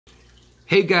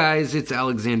Hey guys, it's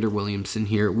Alexander Williamson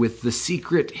here with The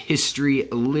Secret History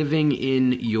Living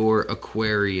in Your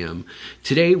Aquarium.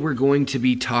 Today we're going to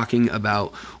be talking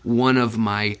about one of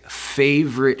my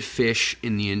favorite fish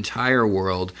in the entire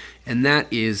world, and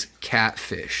that is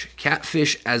catfish.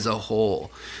 Catfish as a whole.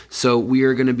 So we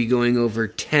are going to be going over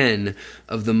 10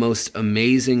 of the most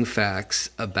amazing facts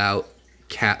about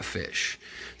catfish.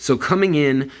 So coming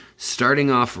in,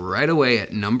 starting off right away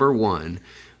at number 1,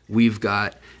 we've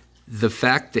got the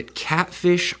fact that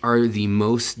catfish are the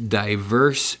most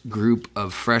diverse group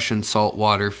of fresh and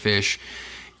saltwater fish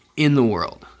in the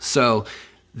world. So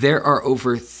there are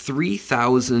over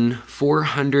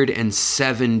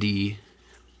 3,470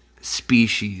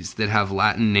 species that have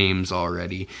Latin names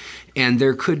already, and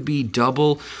there could be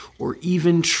double or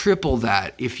even triple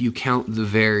that if you count the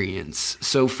variants.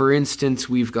 So for instance,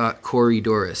 we've got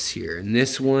corydoras here, and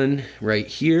this one right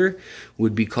here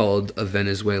would be called a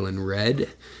Venezuelan red,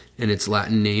 and its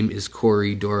Latin name is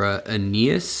Corydora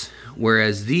aeneas,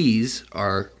 whereas these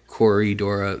are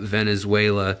Corydora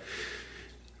Venezuela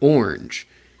orange,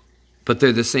 but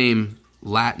they're the same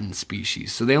Latin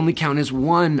species, so they only count as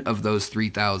one of those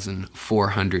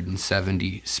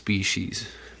 3,470 species.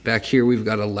 Back here we've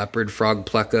got a leopard frog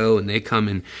pleco, and they come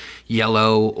in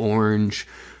yellow, orange,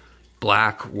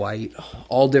 black, white,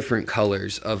 all different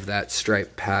colors of that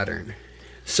stripe pattern.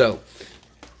 So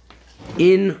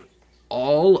in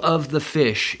all of the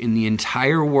fish in the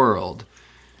entire world,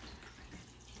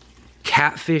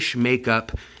 catfish make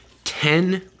up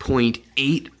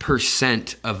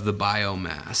 10.8% of the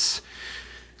biomass.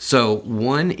 So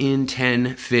 1 in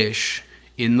 10 fish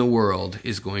in the world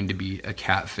is going to be a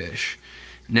catfish.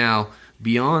 Now,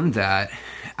 beyond that,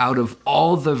 out of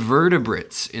all the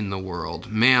vertebrates in the world,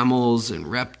 mammals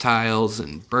and reptiles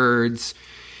and birds,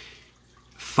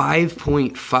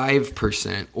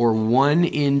 5.5%, or 1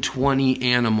 in 20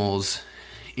 animals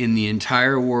in the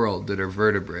entire world that are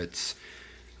vertebrates,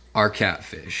 are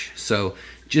catfish. So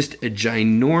just a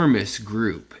ginormous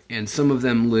group, and some of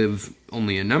them live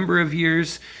only a number of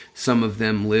years, some of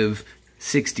them live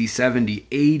 60, 70,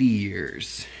 80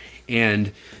 years,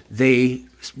 and they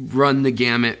run the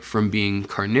gamut from being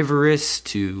carnivorous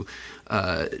to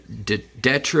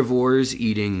detrivores,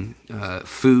 eating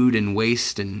food and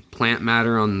waste and plant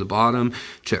matter on the bottom,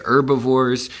 to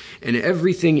herbivores, and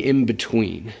everything in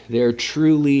between. They're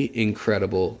truly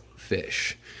incredible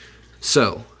fish.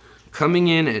 So, coming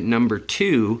in at number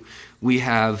 2, we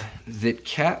have that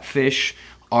catfish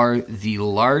are the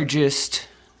largest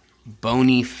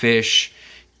bony fish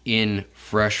in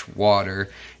fresh water,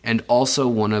 and also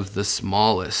one of the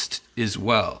smallest as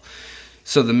well.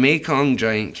 So the Mekong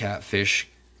giant catfish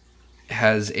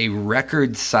has a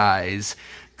record size,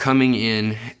 coming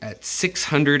in at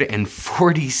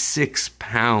 646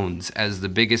 pounds as the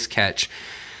biggest catch,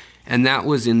 and that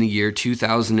was in the year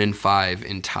 2005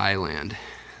 in Thailand.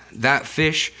 That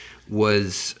fish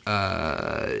was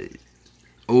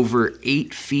over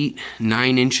 8 feet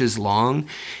 9 inches long,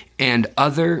 and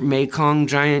other Mekong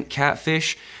giant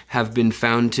catfish have been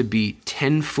found to be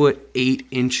 10 foot 8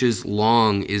 inches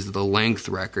long is the length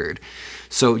record.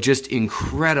 So just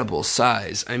incredible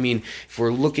size. I mean, if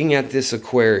we're looking at this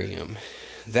aquarium,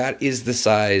 that is the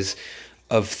size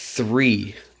of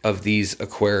 3 of these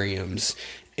aquariums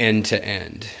end to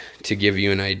end, to give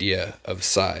you an idea of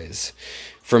size.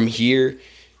 From here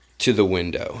to the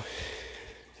window,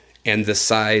 and the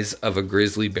size of a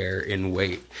grizzly bear in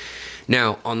weight.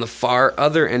 Now, on the far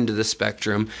other end of the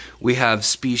spectrum, we have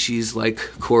species like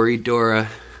corydora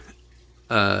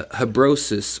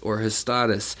habrosus or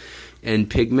hastatus and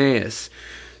pygmaeus.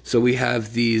 So we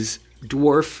have these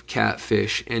dwarf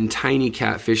catfish and tiny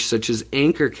catfish such as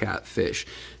anchor catfish.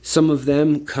 Some of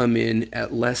them come in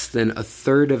at less than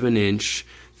 1/3 of an inch,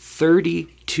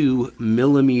 32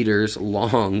 millimeters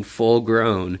long, full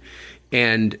grown,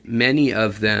 and many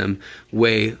of them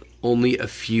weigh only a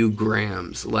few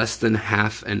grams, less than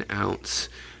half an ounce.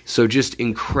 So just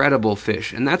incredible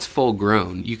fish, and that's full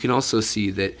grown. You can also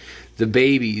see that the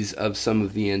babies of some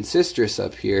of the ancestors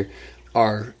up here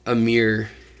are a mere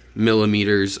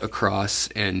millimeters across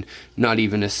and not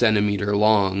even a centimeter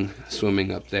long,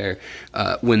 swimming up there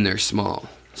when they're small.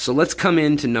 So let's come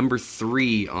into number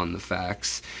 3 on the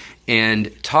facts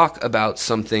and talk about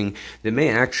something that may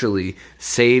actually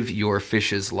save your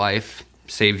fish's life,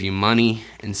 save you money,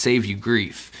 and save you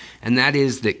grief. And that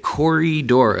is that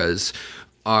corydoras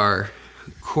are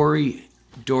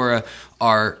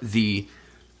the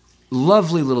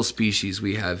lovely little species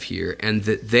we have here, and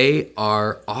that they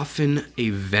are often a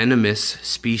venomous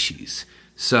species.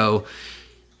 So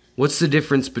What's the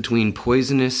difference between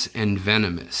poisonous and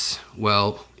venomous?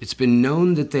 Well, it's been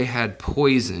known that they had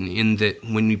poison in that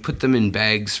when you put them in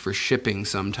bags for shipping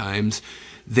sometimes,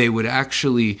 they would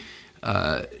actually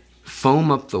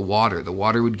foam up the water. The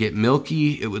water would get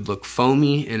milky, it would look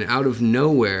foamy, and out of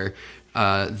nowhere,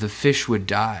 the fish would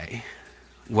die.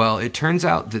 Well, it turns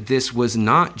out that this was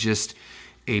not just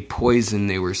a poison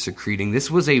they were secreting. This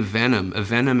was a venom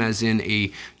as in a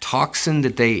toxin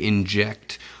that they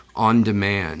inject on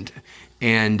demand.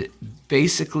 And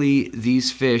basically,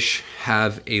 these fish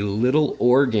have a little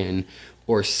organ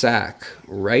or sac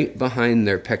right behind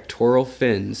their pectoral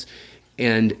fins,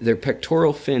 and their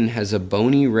pectoral fin has a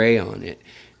bony ray on it.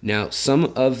 Now,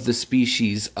 some of the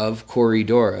species of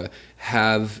corydora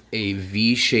have a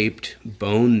V-shaped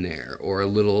bone there, or a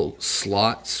little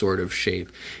slot sort of shape,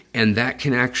 and that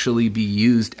can actually be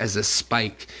used as a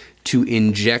spike to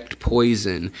inject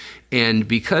poison. And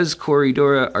because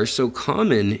corydora are so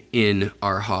common in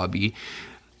our hobby,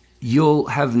 you'll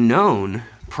have known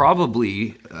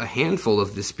probably a handful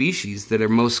of the species that are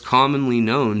most commonly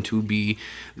known to be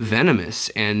venomous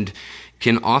and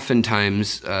can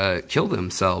oftentimes kill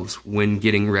themselves when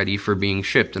getting ready for being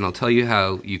shipped. And I'll tell you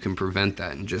how you can prevent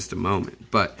that in just a moment.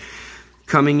 But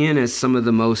coming in as some of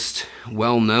the most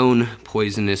well-known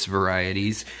poisonous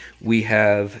varieties, we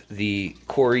have the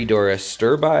corydora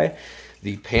sturbi,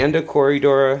 the panda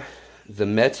corydora, the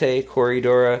mete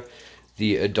corydora,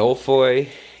 the adolphoi,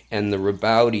 and the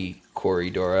rabaudi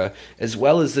corydora, as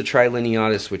well as the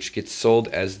trilineatus, which gets sold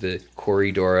as the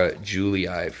corydora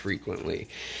julii frequently.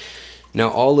 Now,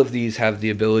 all of these have the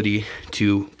ability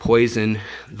to poison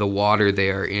the water they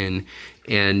are in,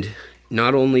 and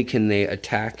not only can they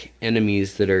attack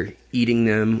enemies that are eating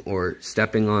them or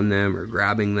stepping on them or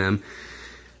grabbing them,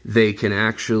 they can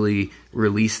actually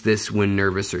release this when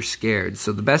nervous or scared.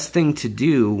 So the best thing to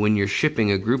do when you're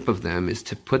shipping a group of them is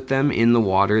to put them in the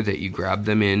water that you grab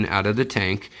them in out of the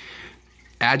tank,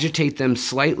 agitate them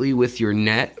slightly with your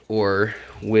net or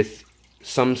with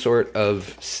some sort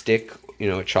of stick, you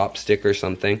know, a chopstick or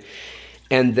something.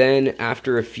 And then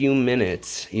after a few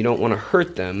minutes, you don't want to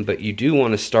hurt them, but you do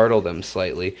want to startle them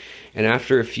slightly. And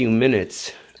after a few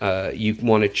minutes, you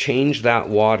want to change that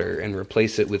water and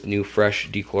replace it with new, fresh,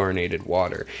 dechlorinated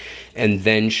water, and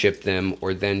then ship them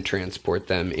or then transport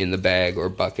them in the bag or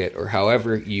bucket or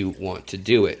however you want to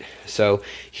do it. So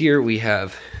here we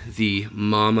have the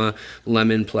mama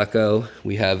lemon pleco.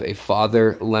 We have a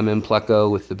father lemon pleco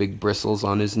with the big bristles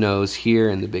on his nose here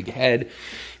and the big head.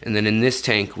 And then in this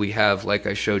tank we have, like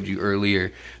I showed you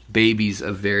earlier, babies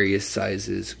of various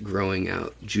sizes growing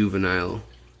out, juvenile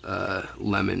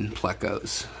lemon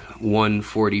plecos,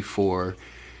 144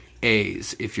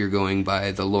 A's if you're going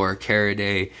by the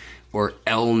loricaridae or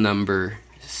L number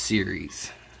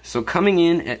series. So coming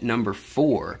in at number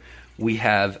 4, we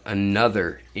have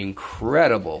another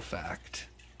incredible fact.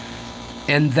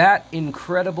 And that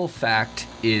incredible fact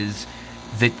is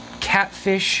that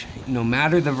catfish, no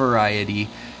matter the variety,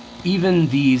 even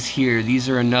these here, these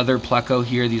are another pleco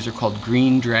here, these are called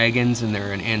green dragons, and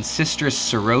they're an Ancestris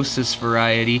cirrhosis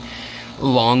variety,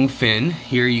 long fin.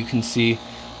 Here you can see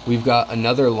we've got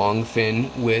another long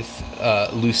fin with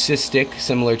leucistic,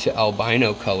 similar to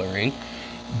albino coloring,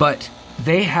 but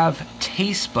they have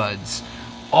taste buds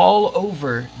all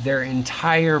over their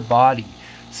entire body.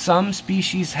 Some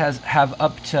species have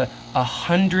up to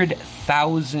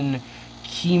 100,000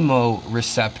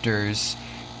 chemoreceptors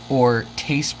or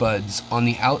taste buds on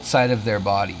the outside of their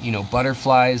body. You know,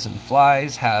 butterflies and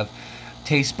flies have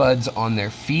taste buds on their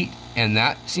feet, and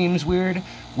that seems weird.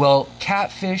 Well,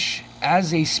 catfish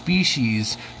as a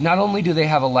species, not only do they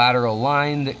have a lateral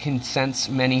line that can sense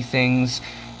many things,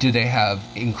 do they have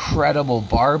incredible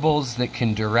barbels that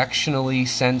can directionally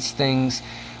sense things,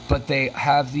 but they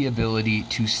have the ability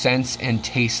to sense and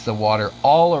taste the water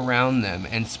all around them.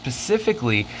 And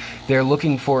specifically, they're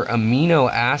looking for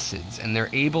amino acids, and they're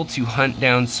able to hunt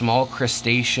down small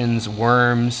crustaceans,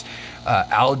 worms,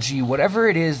 algae, whatever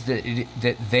it is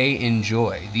that they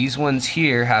enjoy. These ones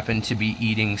here happen to be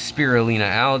eating spirulina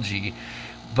algae,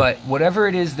 but whatever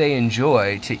it is they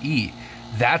enjoy to eat,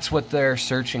 that's what they're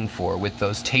searching for with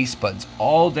those taste buds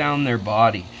all down their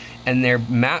body. And they're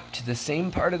mapped to the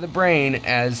same part of the brain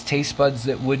as taste buds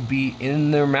that would be in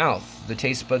their mouth, the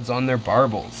taste buds on their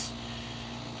barbels.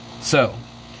 So,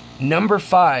 number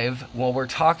 5, while we're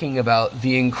talking about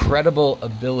the incredible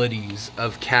abilities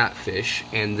of catfish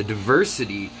and the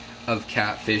diversity of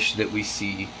catfish that we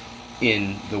see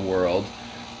in the world,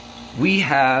 we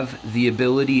have the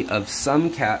ability of some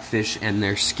catfish and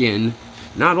their skin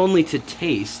not only to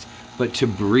taste, but to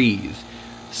breathe.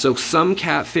 So some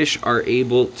catfish are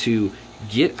able to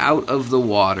get out of the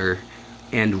water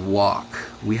and walk.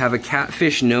 We have a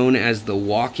catfish known as the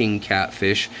walking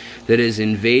catfish that has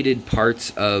invaded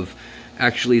parts of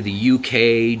actually the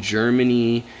UK,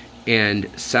 Germany, and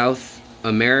South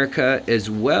America, as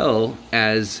well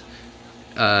as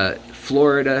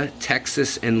Florida,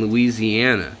 Texas, and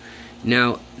Louisiana.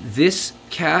 Now, this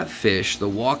catfish, the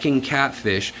walking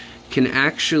catfish, can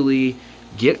actually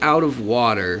get out of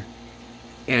water,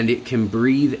 and it can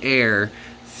breathe air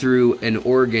through an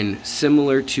organ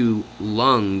similar to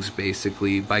lungs,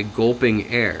 basically, by gulping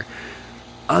air.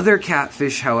 Other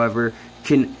catfish, however,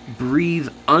 can breathe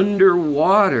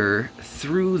underwater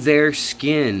through their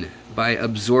skin by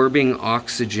absorbing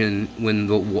oxygen when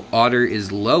the water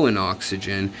is low in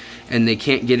oxygen and they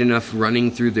can't get enough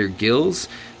running through their gills.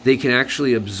 They can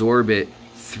actually absorb it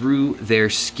through their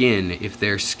skin if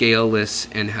they're scaleless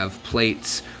and have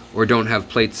plates, or don't have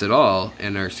plates at all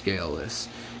and are scaleless.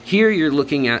 Here you're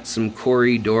looking at some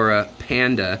corydora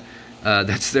panda.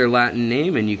 That's their Latin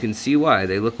name, and you can see why.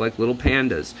 They look like little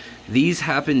pandas. These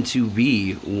happen to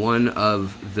be one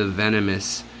of the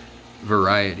venomous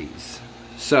varieties.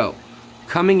 So,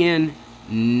 coming in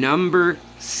number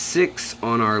 6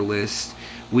 on our list,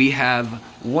 we have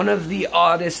one of the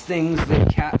oddest things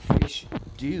that catfish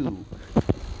do.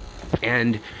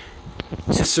 And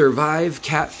to survive,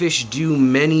 catfish do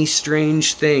many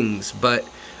strange things, but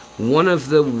one of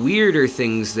the weirder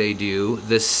things they do,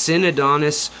 the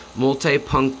Synodontis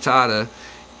multipunctata,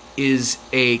 is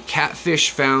a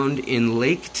catfish found in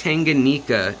Lake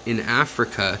Tanganyika in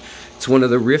Africa. It's one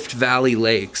of the Rift Valley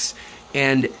lakes,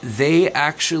 and they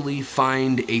actually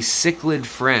find a cichlid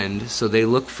friend, so they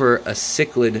look for a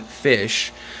cichlid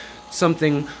fish,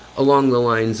 something along the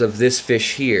lines of this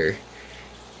fish here.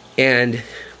 And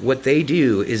what they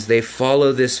do is they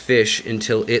follow this fish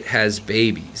until it has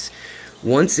babies.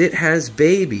 Once it has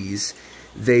babies,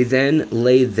 they then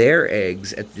lay their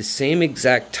eggs at the same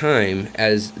exact time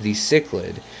as the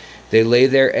cichlid. They lay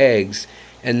their eggs,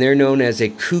 and they're known as a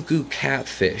cuckoo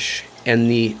catfish. And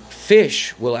the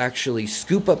fish will actually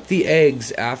scoop up the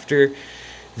eggs after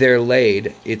they're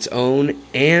laid, its own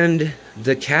and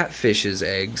the catfish's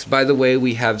eggs. By the way,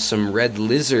 we have some red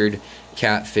lizard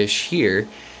catfish here,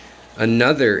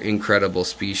 another incredible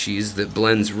species that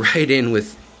blends right in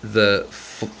with the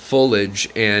foliage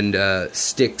and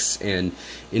sticks and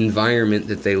environment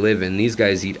that they live in. These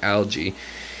guys eat algae,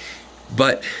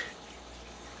 but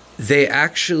they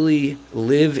actually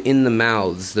live in the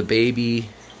mouths. The baby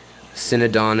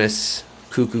Synodontis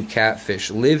cuckoo catfish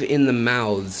live in the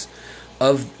mouths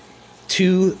of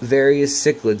 2 various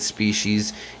cichlid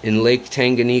species in Lake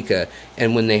Tanganyika,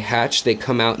 and when they hatch, they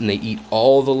come out and they eat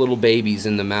all the little babies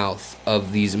in the mouth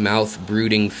of these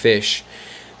mouth-brooding fish,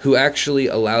 who actually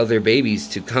allow their babies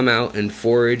to come out and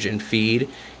forage and feed,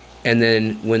 and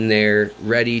then when they're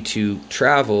ready to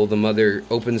travel, the mother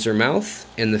opens her mouth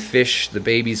and the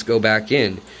babies go back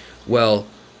in. Well,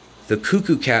 the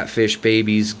cuckoo catfish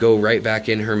babies go right back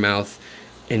in her mouth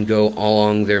and go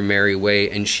along their merry way,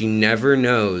 and she never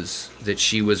knows that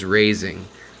she was raising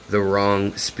the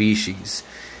wrong species.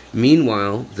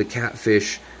 Meanwhile, the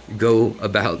catfish go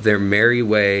about their merry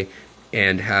way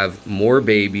and have more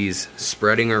babies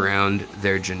spreading around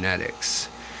their genetics.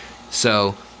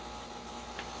 So,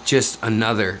 just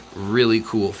another really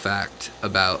cool fact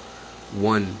about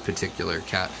one particular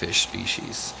catfish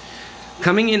species.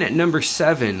 Coming in at number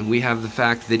 7, we have the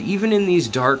fact that even in these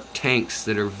dark tanks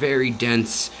that are very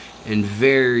dense and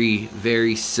very,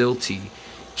 very silty,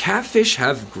 catfish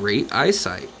have great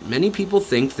eyesight. Many people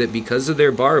think that because of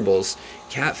their barbels,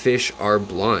 catfish are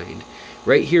blind.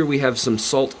 Right here we have some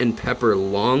salt and pepper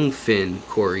longfin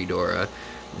corydora.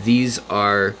 These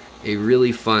are a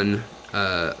really fun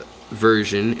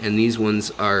version, and these ones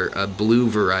are a blue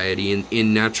variety.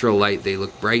 In natural light they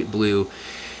look bright blue,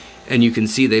 and you can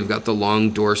see they've got the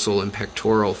long dorsal and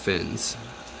pectoral fins.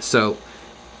 So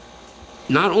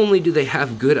not only do they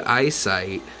have good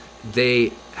eyesight,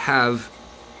 they have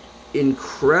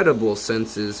incredible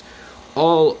senses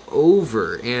all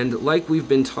over, and like we've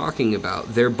been talking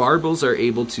about, their barbels are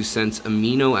able to sense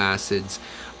amino acids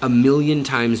 1,000,000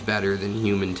 times better than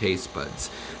human taste buds.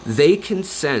 They can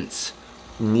sense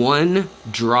 1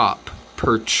 drop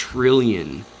per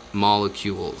trillion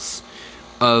molecules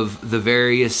of the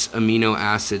various amino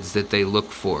acids that they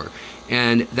look for,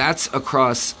 and that's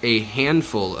across a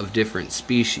handful of different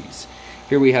species.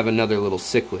 Here we have another little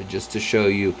cichlid just to show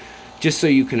you, just so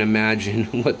you can imagine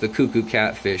what the cuckoo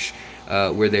catfish,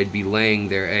 where they'd be laying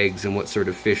their eggs and what sort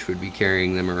of fish would be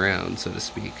carrying them around, so to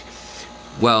speak.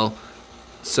 Well,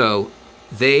 so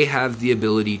they have the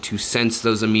ability to sense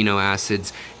those amino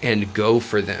acids and go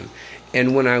for them.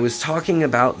 And when I was talking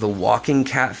about the walking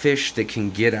catfish that can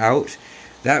get out,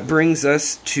 That brings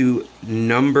us to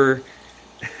number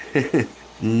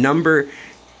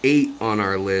 8 on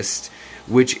our list,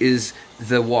 which is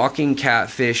the walking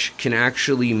catfish can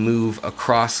actually move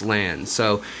across land.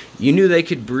 So you knew they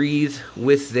could breathe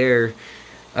with their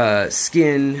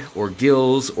skin or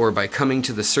gills, or by coming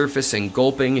to the surface and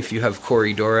gulping. If you have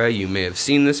corydora, you may have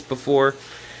seen this before.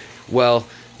 Well,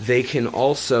 they can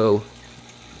also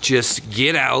just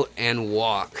get out and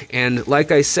walk. And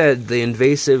like I said, the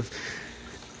invasive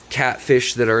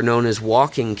catfish that are known as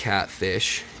walking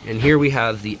catfish, and here we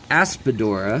have the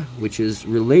aspidora, which is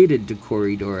related to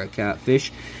corydora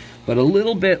catfish, but a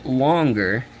little bit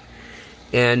longer,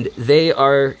 and they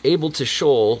are able to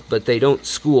shoal, but they don't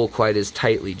school quite as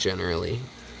tightly generally.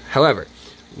 However,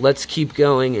 let's keep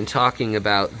going and talking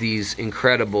about these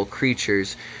incredible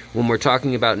creatures when we're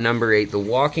talking about number 8, the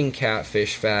walking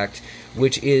catfish fact,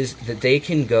 which is that they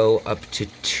can go up to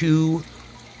 2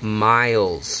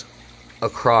 miles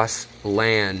across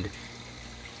land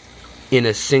in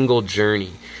a single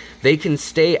journey. They can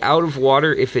stay out of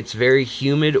water if it's very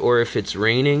humid or if it's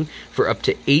raining for up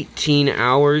to 18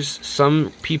 hours.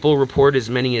 Some people report as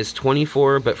many as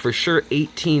 24, but for sure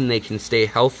 18 they can stay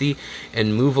healthy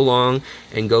and move along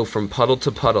and go from puddle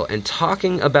to puddle. And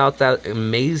talking about that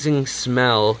amazing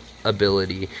smell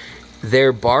ability,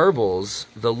 their barbels,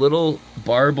 the little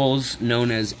barbels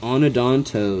known as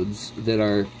onodontodes that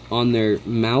are on their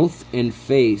mouth and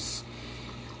face,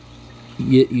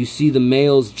 you see the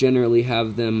males generally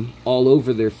have them all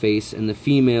over their face, and the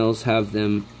females have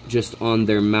them just on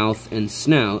their mouth and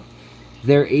snout.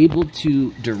 They're able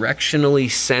to directionally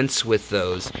sense with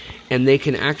those, and they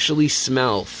can actually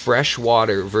smell fresh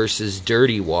water versus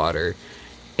dirty water.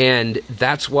 And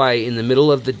that's why in the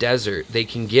middle of the desert, they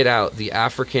can get out the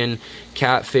African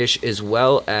catfish as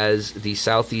well as the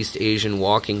Southeast Asian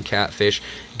walking catfish.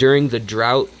 During the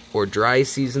drought or dry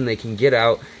season, they can get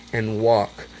out and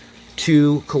walk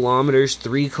 2 kilometers,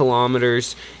 3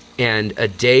 kilometers, and a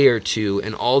day or two,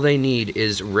 and all they need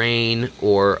is rain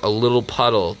or a little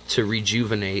puddle to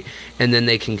rejuvenate, and then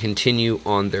they can continue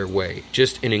on their way.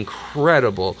 Just an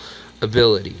incredible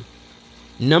ability.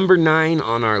 Number 9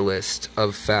 on our list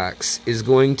of facts is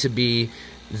going to be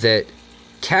that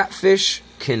catfish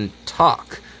can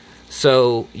talk.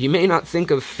 So you may not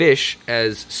think of fish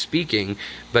as speaking,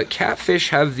 but catfish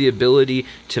have the ability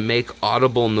to make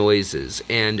audible noises.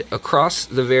 And across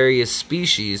the various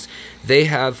species, they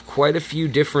have quite a few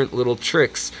different little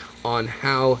tricks on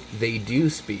how they do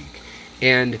speak.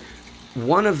 And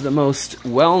one of the most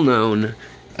well-known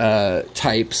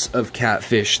types of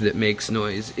catfish that makes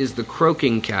noise is the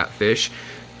croaking catfish,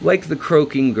 like the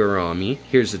croaking gourami.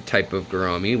 Here's a type of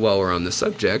gourami while we're on the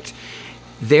subject.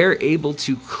 They're able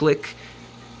to click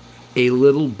a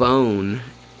little bone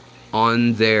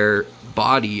on their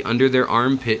body, under their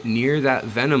armpit, near that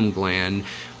venom gland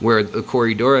where the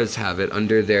corydoras have it,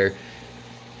 under their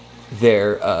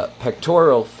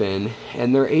pectoral fin,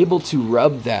 and they're able to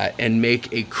rub that and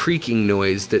make a creaking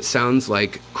noise that sounds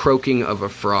like croaking of a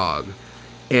frog.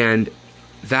 And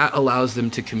that allows them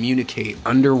to communicate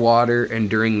underwater and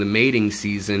during the mating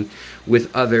season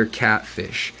with other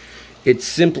catfish. It's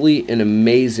simply an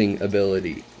amazing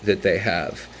ability that they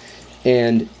have.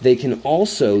 And they can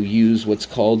also use what's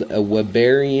called a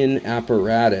Weberian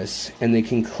apparatus, and they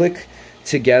can click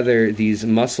together these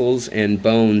muscles and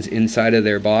bones inside of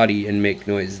their body and make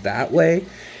noise that way.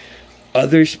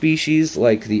 Other species,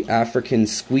 like the African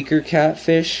squeaker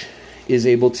catfish, is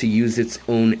able to use its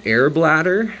own air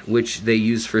bladder, which they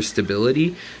use for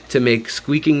stability, to make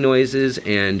squeaking noises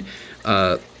and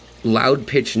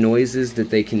loud-pitched noises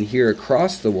that they can hear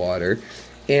across the water.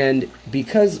 And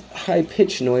because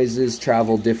high-pitched noises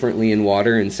travel differently in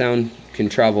water, and sound can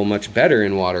travel much better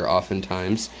in water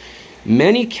oftentimes,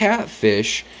 many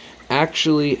catfish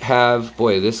actually have...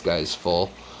 Boy, this guy's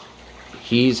full.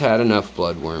 He's had enough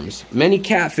bloodworms. Many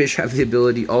catfish have the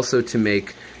ability also to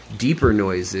make deeper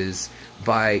noises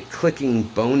by clicking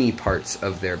bony parts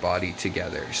of their body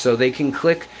together. So they can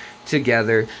click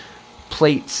together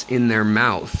plates in their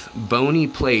mouth, bony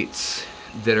plates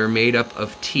that are made up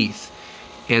of teeth,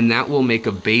 and that will make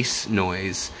a bass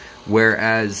noise,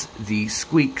 whereas the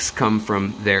squeaks come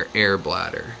from their air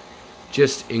bladder.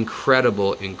 Just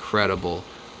incredible, incredible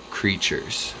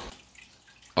creatures.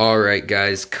 Alright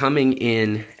guys, coming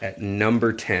in at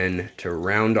number 10 to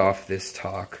round off this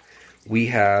talk, we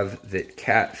have that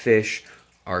catfish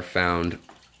are found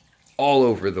all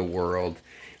over the world,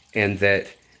 and that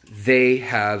they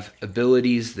have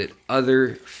abilities that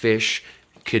other fish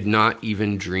could not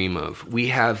even dream of. We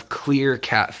have clear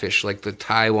catfish like the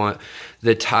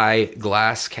Thai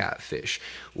glass catfish.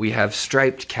 We have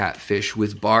striped catfish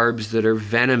with barbs that are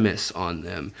venomous on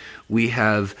them. We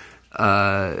have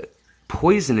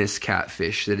poisonous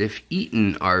catfish that if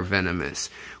eaten are venomous.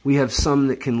 We have some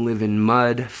that can live in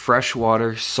mud,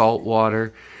 freshwater, salt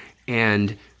water,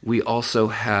 and we also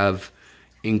have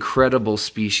incredible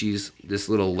species. This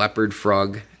little leopard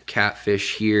frog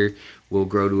catfish here will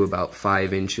grow to about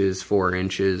 5 inches, 4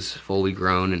 inches, fully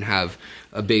grown, and have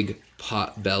a big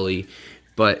pot belly.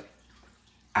 But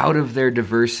out of their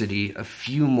diversity, a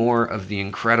few more of the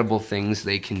incredible things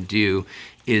they can do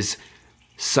is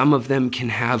some of them can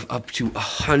have up to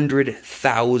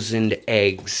 100,000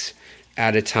 eggs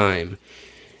at a time.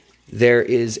 There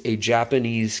is a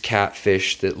Japanese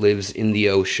catfish that lives in the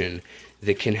ocean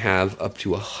that can have up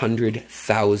to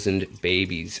 100,000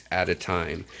 babies at a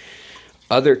time.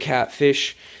 Other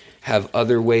catfish have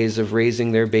other ways of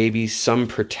raising their babies. Some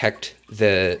protect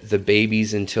the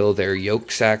babies until their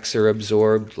yolk sacs are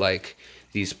absorbed, like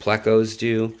these plecos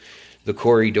do. The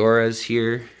corydoras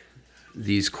here,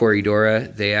 these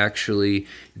corydora, they actually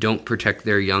don't protect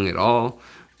their young at all.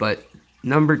 But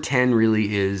number 10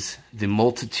 really is the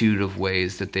multitude of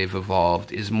ways that they've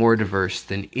evolved is more diverse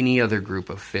than any other group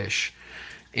of fish.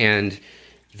 And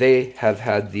they have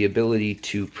had the ability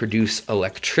to produce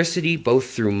electricity both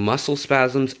through muscle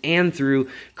spasms and through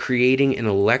creating an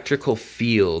electrical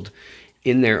field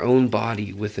in their own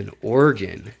body with an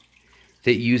organ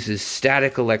that uses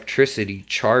static electricity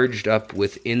charged up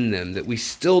within them that we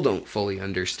still don't fully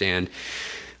understand.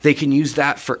 They can use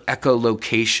that for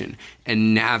echolocation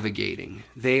and navigating.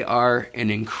 They are an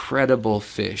incredible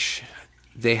fish.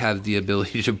 They have the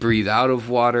ability to breathe out of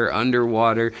water,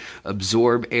 underwater,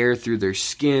 absorb air through their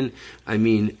skin. I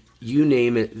mean, you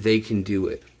name it, they can do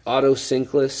it.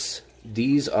 Autosynclus,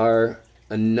 these are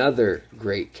another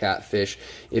great catfish.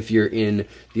 If you're in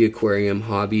the aquarium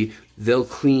hobby, they'll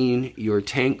clean your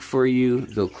tank for you,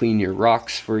 they'll clean your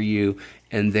rocks for you,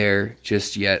 and they're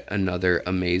just yet another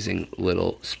amazing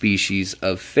little species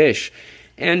of fish.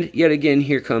 And yet again,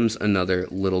 here comes another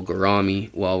little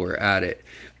gourami while we're at it.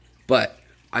 But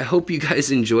I hope you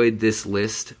guys enjoyed this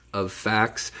list of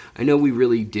facts. I know we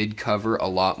really did cover a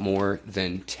lot more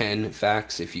than 10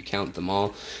 facts if you count them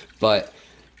all, but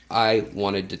I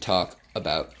wanted to talk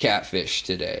about catfish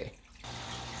today.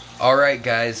 Alright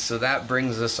guys, so that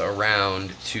brings us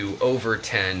around to over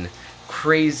 10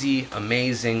 crazy,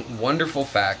 amazing, wonderful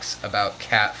facts about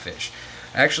catfish.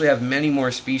 I actually have many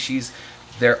more species.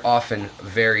 They're often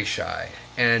very shy.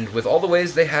 And with all the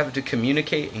ways they have to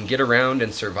communicate and get around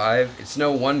and survive, it's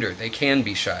no wonder they can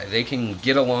be shy. They can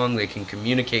get along, they can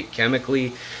communicate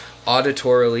chemically,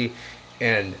 auditorily,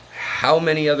 and how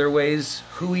many other ways,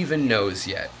 who even knows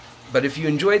yet. But if you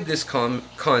enjoyed this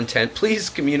content, please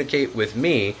communicate with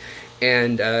me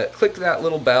and click that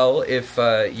little bell if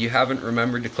you haven't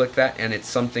remembered to click that and it's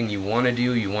something you want to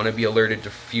do, you want to be alerted to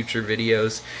future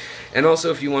videos. And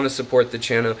also if you want to support the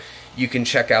channel, you can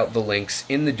check out the links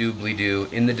in the doobly-doo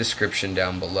in the description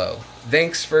down below.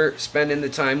 Thanks for spending the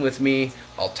time with me.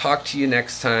 I'll talk to you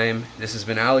next time. This has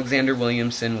been Alexander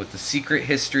Williamson with The Secret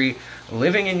History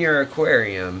Living in Your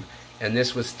Aquarium, and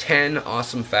this was 10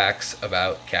 awesome facts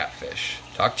about catfish.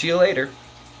 Talk to you later.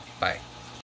 Bye.